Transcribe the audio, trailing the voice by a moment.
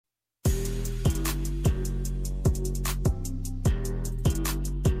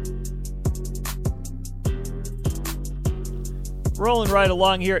Rolling right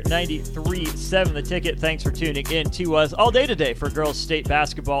along here at 93.7 The Ticket. Thanks for tuning in to us all day today for girls state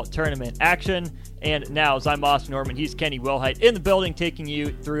basketball tournament action. And now, as I'm Austin Norman, he's Kenny Wilhite in the building, taking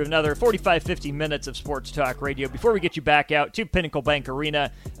you through another 45-50 minutes of sports talk radio. Before we get you back out to Pinnacle Bank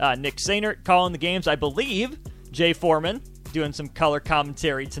Arena, Nick Sainert calling the games. I believe Jay Foreman doing some color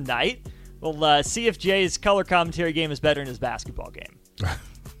commentary tonight. We'll see if Jay's color commentary game is better than his basketball game.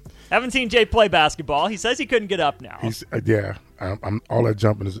 Haven't seen Jay play basketball. He says he couldn't get up now. I'm all that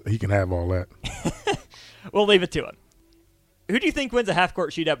jumping is he can have all that. We'll leave it to him. Who do you think wins a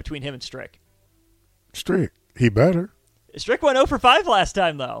half-court shootout between him and Strick? Strick. He better. Strick went 0 for 5 last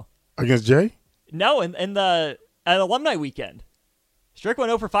time, though. Against Jay? No, in the at alumni weekend. Strick went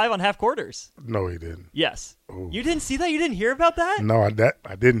 0 for 5 on half-quarters. No, he didn't. Yes. Oh. You didn't see that? You didn't hear about that? No,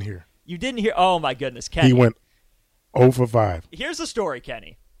 I didn't hear. You didn't hear? Oh, my goodness, Kenny. He went 0 for 5. Here's the story,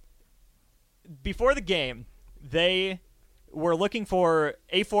 Kenny. Before the game, they were looking for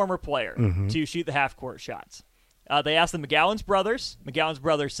a former player to shoot the half-court shots. They asked the McGowan's brothers. McGowan's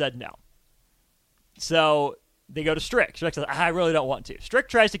brothers said no. So they go to Strick. Strick says, I really don't want to. Strick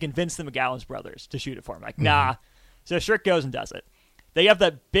tries to convince the McGowan's brothers to shoot it for him. Like, nah. So Strick goes and does it. They have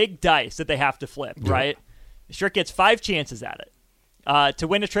that big dice that they have to flip, right? Strick gets 5 chances at it to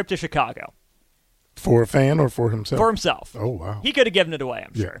win a trip to Chicago. For a fan or for himself? For himself. Oh, wow. He could have given it away,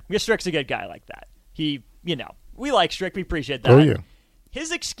 I'm sure. Because Strick's a good guy like that. He, we like Strick. We appreciate that. Oh, yeah. His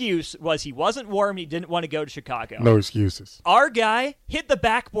excuse was he wasn't warm. He didn't want to go to Chicago. No excuses. Our guy hit the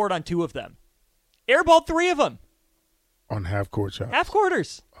backboard on 2 of them. Airballed 3 of them. On half-court shots?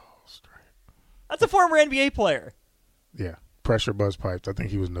 Half-quarters. Oh, straight. That's a former NBA player. Yeah. Pressure buzz pipes. I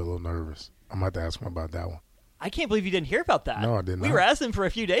think he was a little nervous. I'm going to have to ask him about that one. I can't believe you didn't hear about that. No, I did not. We were asking him for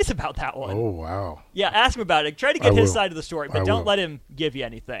a few days about that one. Oh, wow. Yeah, ask him about it. Try to get his side of the story, but don't let him give you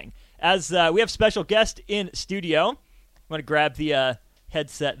anything. As we have special guest in studio, I'm going to grab the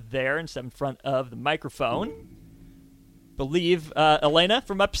headset there and step in front of the microphone. Believe Elena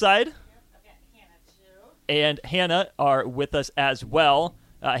from Upside and Hannah are with us as well.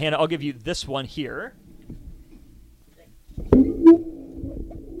 Hannah, I'll give you this one here.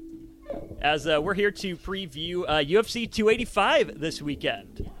 As we're here to preview UFC 285 this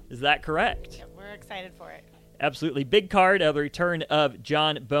weekend. Is that correct? Yeah, we're excited for it. Absolutely. Big card, the return of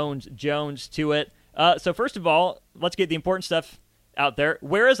John Bones Jones to it. So first of all, let's get the important stuff out there.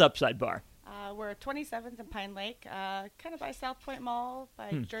 Where is Upside Bar? We're 27th and Pine Lake, kind of by South Point Mall,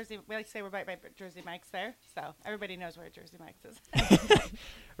 by Jersey. We like to say we're by Jersey Mike's there, so everybody knows where Jersey Mike's is.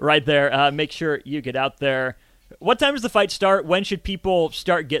 Right there. Make sure you get out there. What time does the fight start? When should people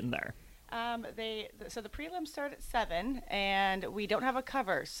start getting there? So the prelims start at 7, and we don't have a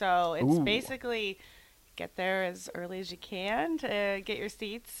cover, so it's basically get there as early as you can to get your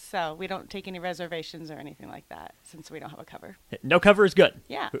seats. So we don't take any reservations or anything like that since we don't have a cover. No cover is good.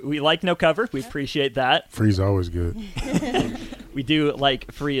 Yeah. We like no cover. We appreciate that. Free's always good. We do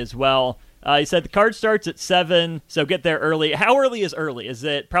like free as well. You said the card starts at 7, so get there early. How early is early? Is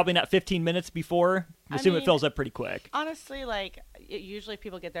it probably not 15 minutes before? I assume it fills up pretty quick. Honestly, usually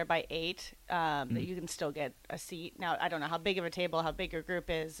people get there by 8. That you can still get a seat. Now, I don't know how big of a table, how big your group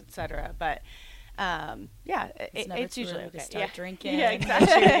is, etc. But it's usually okay. To start drinking. Yeah, exactly. Make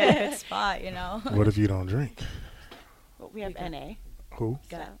sure you get a good spot, What if you don't drink? Well, we have NA. Who?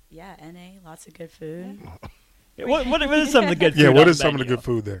 NA, lots of good food. What is some of the good food? Yeah, what on is the some of the menu? good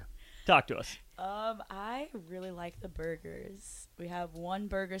food there? Talk to us. I really like the burgers. We have one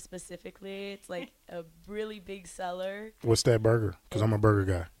burger specifically. It's like a really big seller. What's that burger? Because I'm a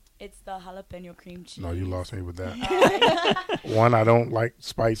burger guy. It's the jalapeno cream cheese. No, you lost me with that. 1, I don't like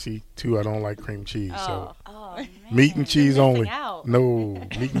spicy. 2, I don't like cream cheese. So man. meat and cheese You're only. missing out. No,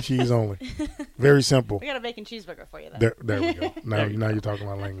 meat and cheese only. Very simple. We got a bacon cheeseburger for you, then. There we go. Now you're talking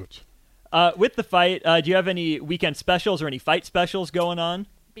my language. With the fight, do you have any weekend specials or any fight specials going on?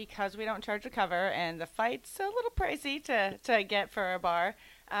 Because we don't charge a cover and the fight's a little pricey to get for a bar,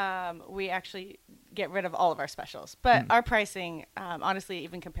 we actually get rid of all of our specials. But our pricing, honestly,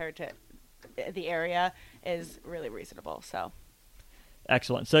 even compared to the area, is really reasonable. So,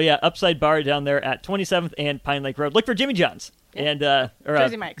 excellent. So yeah, Upside Bar down there at 27th and Pine Lake Road. Look for Jimmy John's and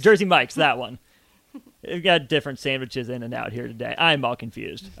Jersey Mike's. Jersey Mike's, that one. We've got different sandwiches in and out here today. I'm all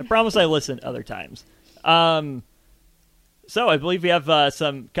confused. I promise I listen other times. So I believe we have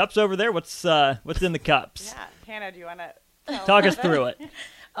some cups over there. What's in the cups? Yeah, Hannah, do you want to talk us through it?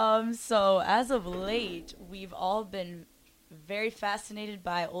 So as of late, we've all been very fascinated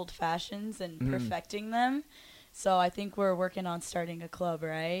by old fashions and perfecting them. So I think we're working on starting a club,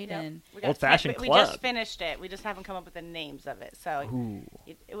 right? Yep. And old-fashioned club. We just finished it. We just haven't come up with the names of it. So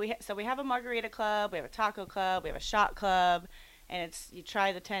we have a margarita club, we have a taco club, we have a shot club, and you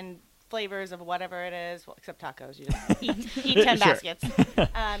try the 10 flavors of whatever it is. Well, except tacos, you just eat 10 baskets,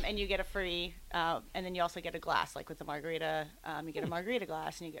 and you get a free. And then you also get a glass, like with the margarita. You get a margarita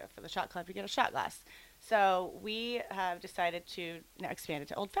glass, and you get for the shot club, you get a shot glass. So we have decided to now expand it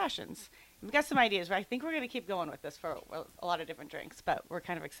to old fashions. We've got some ideas, but I think we're going to keep going with this for a lot of different drinks. But we're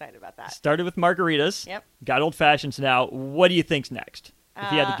kind of excited about that. Started with margaritas. Yep. Got old fashions now. What do you think's next?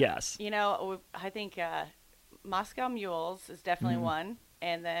 If you had to guess. I think Moscow Mules is definitely one,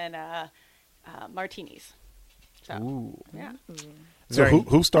 and then martinis. So, Ooh. yeah. So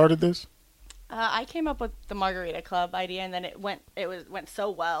who started this? I came up with the Margarita Club idea, and then it went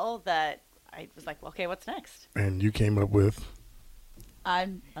so well that I was like, well, okay, what's next? And you came up with.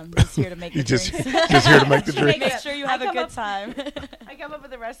 I'm just here to make the just drinks. just here to make the drink. Make sure you have a good time. I come up with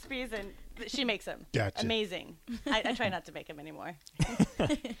the recipes, and she makes them. Gotcha. Amazing. I try not to make them anymore.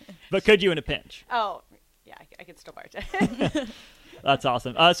 But could you in a pinch? Oh, yeah, I could still bartend. That's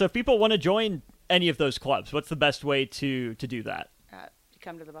awesome. So if people want to join any of those clubs, what's the best way to do that? You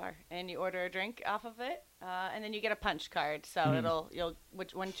come to the bar and you order a drink off of it, and then you get a punch card. So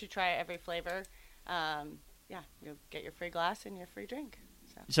once you try every flavor, you'll get your free glass and your free drink.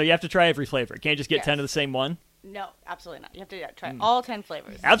 So you have to try every flavor. Can't just get Yes. 10 of the same one? No, absolutely not. You have to try all 10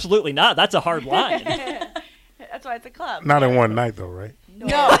 flavors. Absolutely not. That's a hard line. That's why it's a club. Not in one night though, right?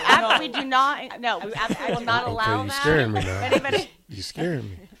 No, we do not. No, we absolutely will not allow Okay, you're that. scaring me now. Anybody? You're scaring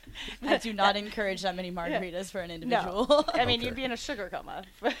me. I do not encourage that many margaritas for an individual. I mean, Okay. you'd be in a sugar coma.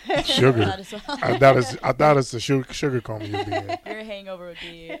 Sugar. That as well. I thought it's the sugar coma you'd be in. Your hangover would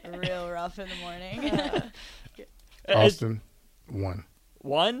be real rough in the morning. Austin, one.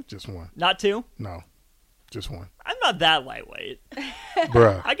 One? Just one. Not two? No. Just one. I'm not that lightweight.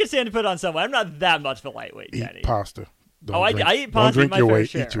 Bruh. I can stand to put on someone. I'm not that much of a lightweight, Kenny. Eat pasta. Oh, I eat pasta, Don't drink my your fair weight.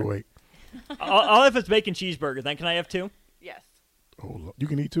 share. Eat your weight. I'll if it's bacon cheeseburger. Then can I have two? Yes. Oh, Lord. You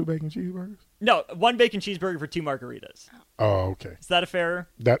can eat 2 bacon cheeseburgers? No, one bacon cheeseburger for 2 margaritas. Oh, okay. Is that a fair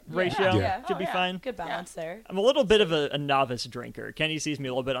That ratio? Yeah. Should be fine. Good balance there. I'm a little bit of a novice drinker. Kenny sees me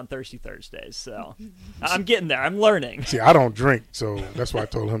a little bit on Thirsty Thursdays, so I'm getting there. I'm learning. See, I don't drink, so that's why I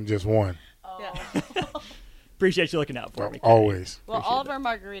told him just one. Yeah. Appreciate you looking out for me, Kenny. Always. Well, all of our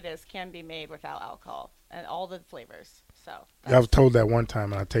margaritas can be made without alcohol, and all the flavors. So. I was told that one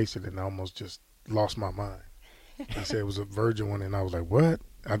time, and I tasted it, and I almost just lost my mind. They said it was a virgin one, and I was like, what?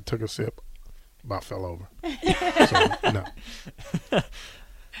 I took a sip, about fell over. So, no.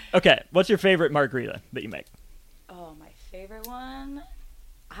 Okay, what's your favorite margarita that you make? Oh, my favorite one?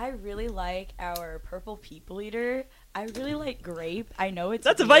 I really like our purple people eater. I really like grape. I know it's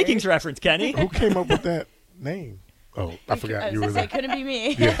That's a weird. Vikings reference, Kenny. Who came up with that name? Oh, I forgot you were It there. couldn't be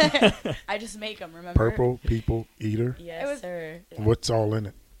me. Yeah. I just make them, remember? Purple People Eater. Yes, sir. What's all in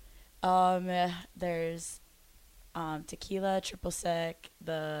it? There's tequila, triple sec,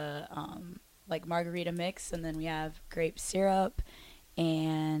 the like margarita mix, and then we have grape syrup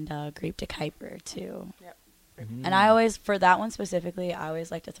and grape de Kuyper too. Yep. And I always, for that one specifically, I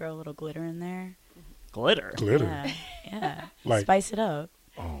always like to throw a little glitter in there. Glitter. Glitter. Yeah. Like- Spice it up.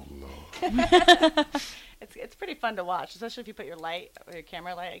 Oh, Lord. It's pretty fun to watch, especially if you put your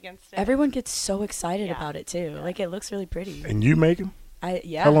camera light against it. Everyone gets so excited Yeah. about it too. Yeah. Like it looks really pretty. And you make them?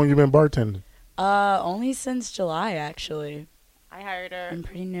 Yeah. How long you been bartending? Only since July actually. I hired her. I'm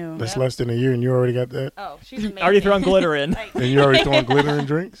pretty new. That's less than a year, and you already got that? Oh, she's amazing. Already throwing glitter in. Like, And you already throwing glitter in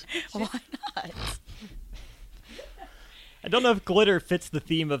drinks? Why not? I don't know if glitter fits the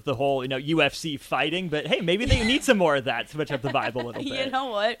theme of the whole, UFC fighting, but hey, maybe they need some more of that to switch up the vibe a little bit. You know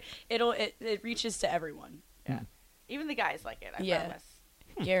what? It reaches to everyone. yeah. Even the guys like it, I Yeah. promise.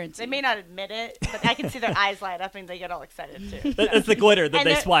 Guaranteed. They may not admit it, but I can see their eyes light up and they get all excited too. That's the glitter that And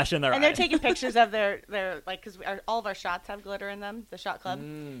they they're- splash in their And eye. they're taking pictures of their like, because all of our shots have glitter in them, the shot club.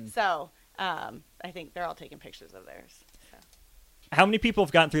 So I think they're all taking pictures of theirs. So. How many people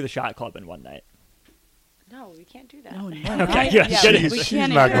have gotten through the shot club in one night? No, we can't do that. No, Okay, not- good. yeah, Good we answer.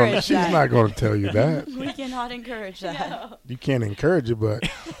 can't not gonna. encourage She's that. not going to tell you that. We cannot encourage that. You can't encourage it, but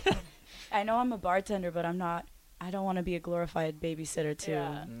I know I'm a bartender, but I don't want to be a glorified babysitter too.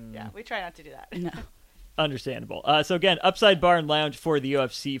 Yeah, we try not to do that. No. Understandable. So again, Upside Bar and Lounge for the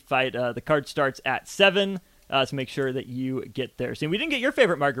UFC fight. The card starts at 7, so make sure that you get there. So we didn't get your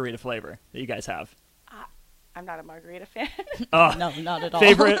favorite margarita flavor that you guys have. I'm not a margarita fan. Oh, No, not at all.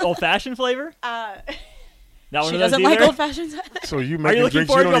 favorite old-fashioned flavor? Not one She of those doesn't like either? old fashions. so you Are make you looking drinks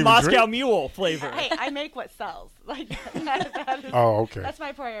you forward don't to a even Moscow drink? Mule flavor? Hey, I make what sells. Like that is, Oh, okay. that's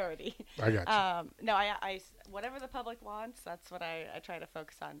my priority. I got you. No, I whatever the public wants, that's what I try to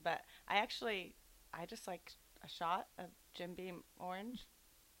focus on. But I just like a shot of Jim Beam Orange.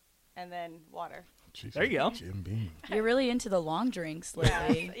 and then water. There you go. Jim Beam. You're really into the long drinks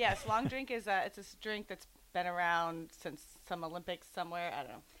lately. Yes, long drink is it's a drink that's been around since some Olympics somewhere. I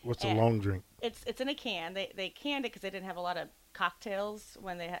don't know. What's a And long drink? It's in a can. They canned it because they didn't have a lot of cocktails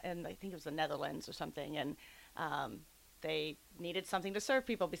when and I think it was the Netherlands or something, and they needed something to serve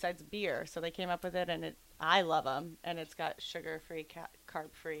people besides beer, so they came up with it, and I love them, and it's got sugar-free,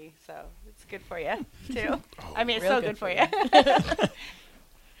 carb-free, so it's good for you too. I mean, it's Real so good good for for you.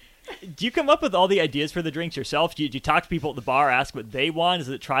 Do you come up with all the ideas for the drinks yourself? Do you talk to people at the bar, ask what they want? Is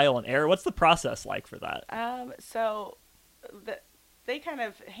it trial and error? What's the process like for that? So they kind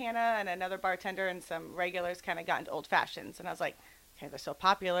of, Hannah and another bartender and some regulars kind of got into old fashions, and I was like, okay, they're so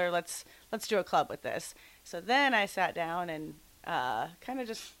popular, let's do a club with this. So then I sat down and kind of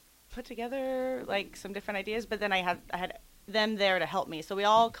just put together like some different ideas, but then I had them there to help me, so we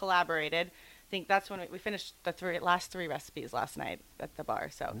all collaborated. I think that's when we finished the last three recipes last night at the bar.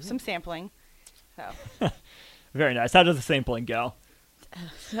 So some sampling. So Very nice. How does the sampling go?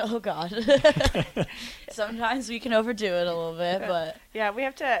 Oh God. Sometimes we can overdo it a little bit, but yeah, we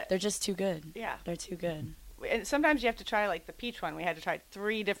have to. they're just too good. Yeah, They're too good. and sometimes you have to try like the peach one. We had to try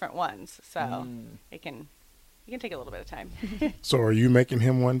 3 different ones, so it can take a little bit of time. So are you making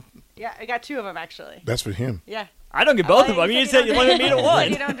him one? Yeah, I got 2 of them actually. That's for him. Yeah. I don't get both of them. You said you limit me to You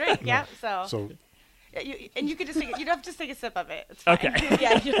one. don't drink. Yeah. So. So Yeah, you could just take it. You don't have to just take a sip of it. It's fine. Okay.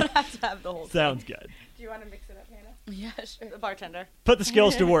 Yeah, you don't have to have the whole Sounds good. Do you want to mix it up, Hannah? thing. Yeah, sure. The bartender. Put the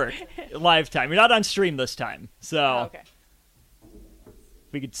skills to work. Live time. You're not on stream this time. So Oh, okay.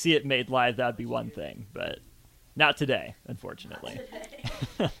 if we could see it made live, that'd be one thing. But not today, unfortunately.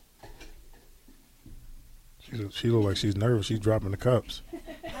 she look like she's nervous. She's dropping the cups.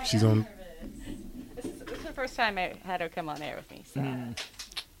 She's on. This is the first time I had her come on air with me, so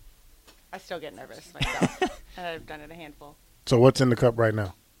I still get nervous myself. And I've done it a handful. So what's in the cup right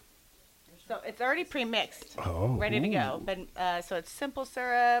now? So it's already pre-mixed, Oh, ready to go. But so it's simple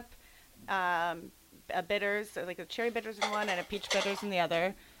syrup, bitters, so like the cherry bitters in one and a peach bitters in the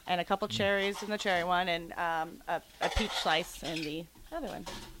other, and a couple cherries in the cherry one, and a peach slice in the other one,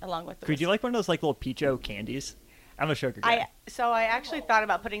 along with the. Could you like one of those like little Peach-O candies? I'm a sugar guy. I actually thought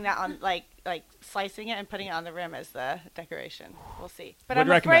about putting that on, like slicing it and putting it on the rim as the decoration. We'll see. But Would I'm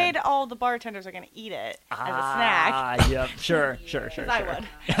recommend. afraid all the bartenders are going to eat it as a snack. Ah, yep. Sure. 'Cause I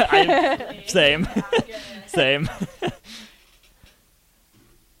would. Same. Same.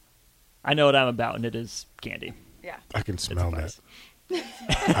 I know what I'm about, and it is candy. Yeah. I can smell that.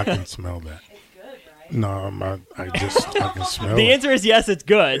 advice. I can smell that. It's good, right? No, I can smell The it. answer is yes, it's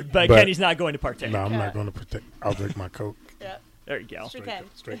good, but But- Kenny's not going to partake. No, I'm Yeah. not going to protect. I'll drink my Coke. Yeah. There you go. Straight Ken.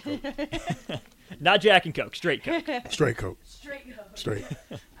 Straight Coke. Not Jack and Coke, straight Coke. Straight Coke. Straight go. Straight. A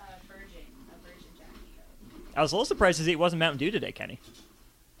virgin Jackie Coke. I was a little surprised to see it wasn't Mountain Dew today, Kenny.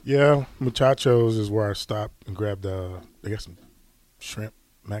 Yeah, Muchachos is where I stopped and grabbed. They got some shrimp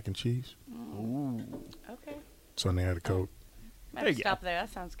mac and cheese. Okay. So then they had a Coke. Might There you go. stop there. That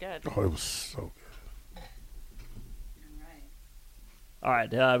sounds good. Oh, it was so good. All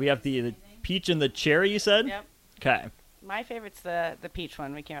right. All right, we have the peach and the cherry, you said? Yep. Okay. My favorite's the peach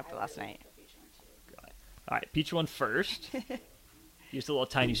one we came up with last night. All right, peach one first. Used a little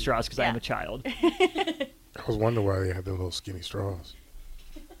tiny straws because I am Yeah. a child. I was wondering why they had those little skinny straws.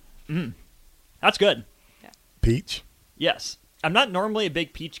 That's good. Peach. Yes. I'm not normally a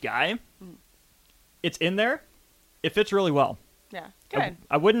big peach guy. It's in there. It fits really well. Yeah. I, Good.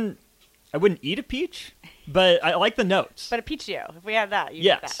 I wouldn't eat a peach, but I like the notes. But a peachio. If we had that, you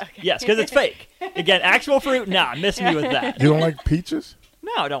yes. get that. Okay. Yes, because it's fake. Again, actual fruit, nah, miss me with that. You don't like peaches?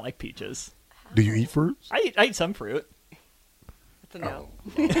 No, I don't like peaches. Do you eat fruits? I eat some fruit. It's a no.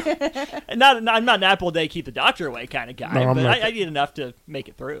 And I'm not an apple a day keep the doctor away kind of guy, No, I'm but not I eat enough to make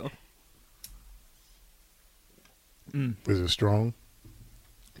it through. Is it strong?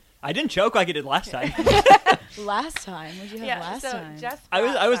 I didn't choke like I did last time. Last time, what did you have Yeah. last So time? Jess I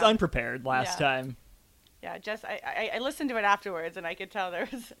brought was some- unprepared last Yeah. time. Yeah, Jess. I listened to it afterwards, and I could tell there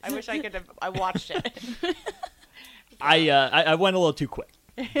was. I wish I could have. I watched it. I went a little too quick.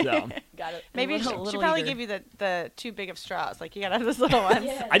 So Got it. Maybe she little probably eager. give you the too big of straws. Like you gotta have those little ones.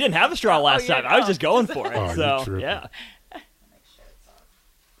 Yeah. I didn't have a straw last you time. I was don't. just going for it. Oh, you so tripping. yeah.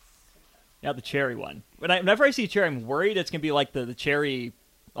 Yeah, the cherry one. Whenever I see cherry, I'm worried it's gonna be like the cherry,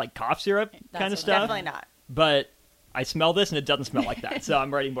 like cough syrup That's kind of what- stuff. Definitely not. But I smell this and it doesn't smell like that, so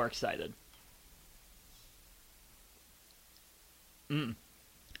I'm already more excited.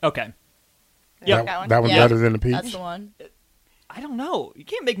 Okay. Yeah, That, one. that one's Yeah. better than the peach? That's the one. I don't know. You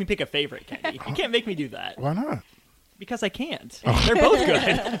can't make me pick a favorite, Kenny. You can't make me do that Why not? because I can't. They're both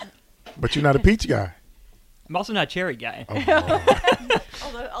good. But you're not a peach guy. I'm also not a cherry guy.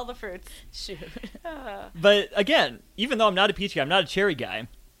 Oh, Lord. All the fruits. Shoot. But again, even though I'm not a peach guy, I'm not a cherry guy.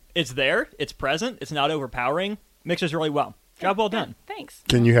 It's there. It's present. It's not overpowering. Mixes really well. Job well done. Thanks.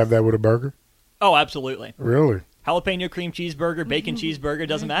 Can you have that with a burger? Oh, absolutely. Really? Jalapeno cream cheeseburger, bacon cheeseburger,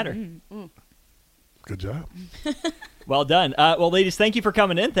 doesn't matter. Good job. Well done. Well, ladies, thank you for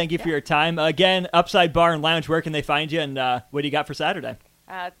coming in. Thank you for your time. Again, Upside Bar and Lounge, where can they find you, and what do you got for Saturday?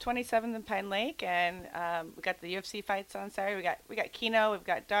 27th in Pine Lake, and we got the UFC fights on Saturday. We got Keno, we've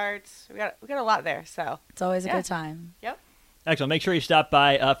got darts, we got a lot there. So It's always a good time. Yep. Excellent. Make sure you stop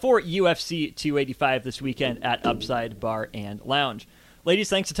by for UFC 285 this weekend at Upside Bar and Lounge. Ladies,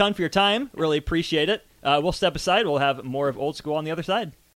 thanks a ton for your time. Really appreciate it. We'll step aside. We'll have more of Old School on the other side.